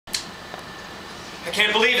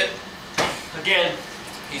can't believe it. Again.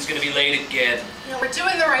 He's gonna be late again. You know, we're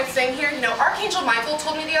doing the right thing here. You know, Archangel Michael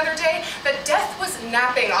told me the other day that Death was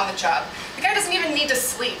napping on the job. The guy doesn't even need to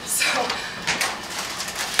sleep, so...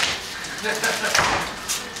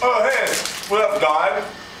 Oh, hey, what up, Don?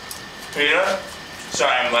 Peter?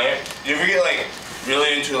 Sorry I'm late. You ever get, like,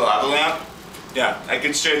 really into a lava lamp? Yeah, I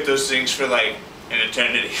can stare at those things for, like, an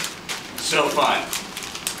eternity. So fun.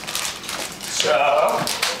 So,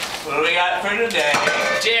 what do we got for today?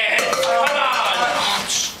 Dad, come on!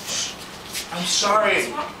 I'm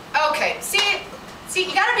sorry. Okay, see,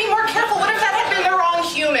 you gotta be more careful. What if that had been the wrong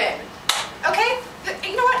human? Okay?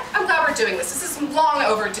 You know what? I'm glad we're doing this. This is long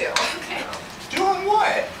overdue. Okay. Doing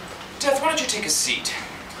what? Death, why don't you take a seat?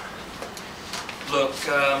 Look,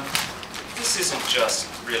 this isn't just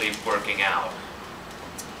really working out.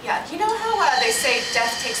 Yeah, you know how they say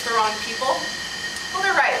death takes the wrong people? Well,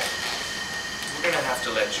 they're right. We're gonna have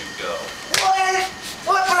to let you go. What?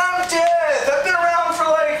 What? But I'm dead. I've been around for,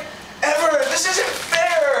 like, ever. This isn't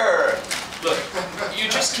fair. Look, you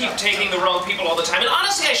just keep taking the wrong people all the time, and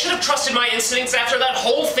honestly, I should have trusted my instincts after that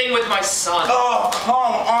whole thing with my son. Oh, come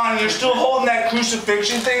on. You're still holding that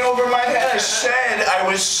crucifixion thing over my head. I said I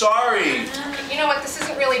was sorry. You know what? This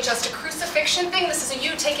isn't really just a crucifixion thing. This is a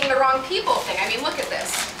you taking the wrong people thing. I mean, look at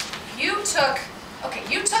this. You took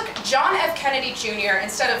John F. Kennedy Jr.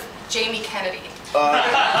 instead of Jamie Kennedy.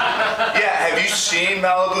 Yeah, have you seen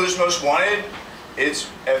Malibu's Most Wanted? It's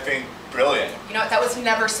effing brilliant. You know what? That was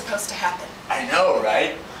never supposed to happen. I know,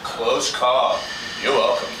 right? Close call. You're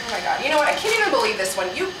welcome. Oh my God. You know what? I can't even believe this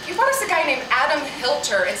one. You brought us a guy named Adam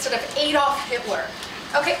Hilter instead of Adolf Hitler.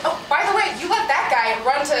 Okay, oh, by the way, you let that guy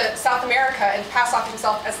run to South America and pass off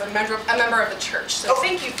himself as a member of the church, so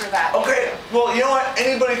thank you for that. Okay, well, you know what?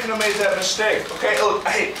 Anybody could have made that mistake, okay? Look,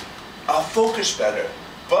 hey, I'll focus better,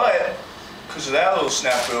 but because of that little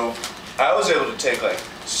snafu, I was able to take like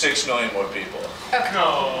 6 million more people. Okay,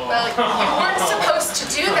 well, you weren't supposed to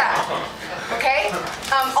do that, okay?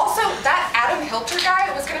 Also, that Adam Hilter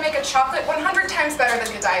guy was going to make a chocolate 100 times better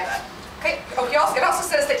than Godiva, okay? Oh, it also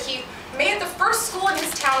says that he made the first school in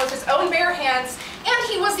his town with his own bare hands,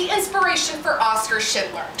 and he was the inspiration for Oscar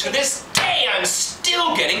Schindler. To this day, I'm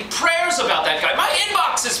still getting prayers about that guy. My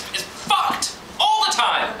inbox is fucked all the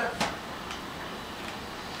time.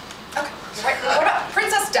 Okay, right. What about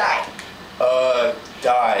Princess Di?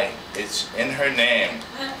 Di. It's in her name.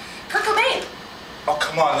 Kurt Cobain. Oh,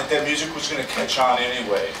 come on, like that music was gonna catch on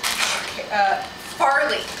anyway. Okay,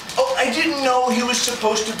 Farley. Oh, I didn't know he was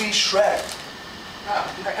supposed to be Shrek. Oh,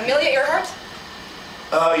 right. Amelia Earhart?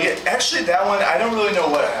 Yeah, actually that one, I don't really know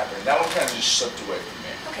what happened. That one kind of just slipped away from me.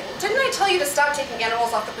 Okay, well, didn't I tell you to stop taking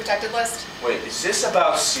animals off the protected list? Wait, is this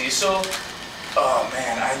about Cecil? Oh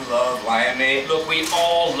man, I love lion meat. Look, we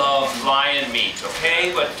all love lion meat,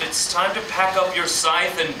 okay? But it's time to pack up your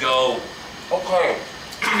scythe and go. Okay.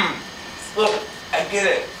 Look, I get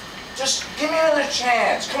it. Just give me another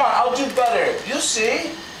chance. Come on, I'll do better. You'll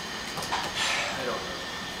see. I don't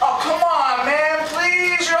know. Oh, come on, man,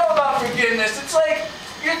 please. You're all about forgiveness. It's like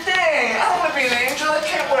your thing. I don't want to be an angel. I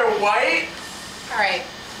can't wear white. All right.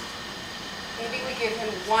 Maybe we give him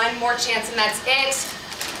one more chance and that's it.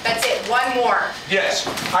 That's it, one more. Yes,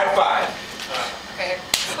 high five. Okay.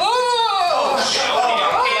 Ooh! Okay,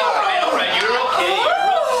 all right. You're okay.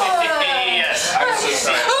 Yes. I'm so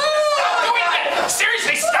sorry. Stop doing that!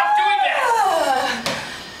 Seriously, stop doing that!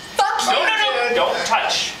 Fuck you, No. dude. Don't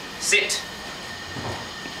touch. Sit.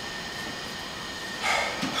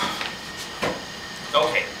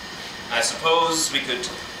 Okay. I suppose we could...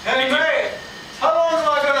 Hey, mate! How long am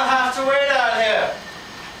I gonna have to wait out here?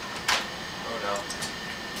 Oh, no.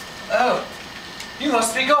 Oh, you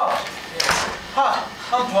must be God. Yes. Hi,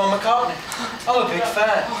 I'm Paul McCartney. I'm a big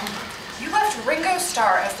fan. You left Ringo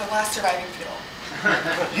Starr as the last surviving Beatle.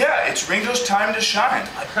 Yeah, it's Ringo's time to shine.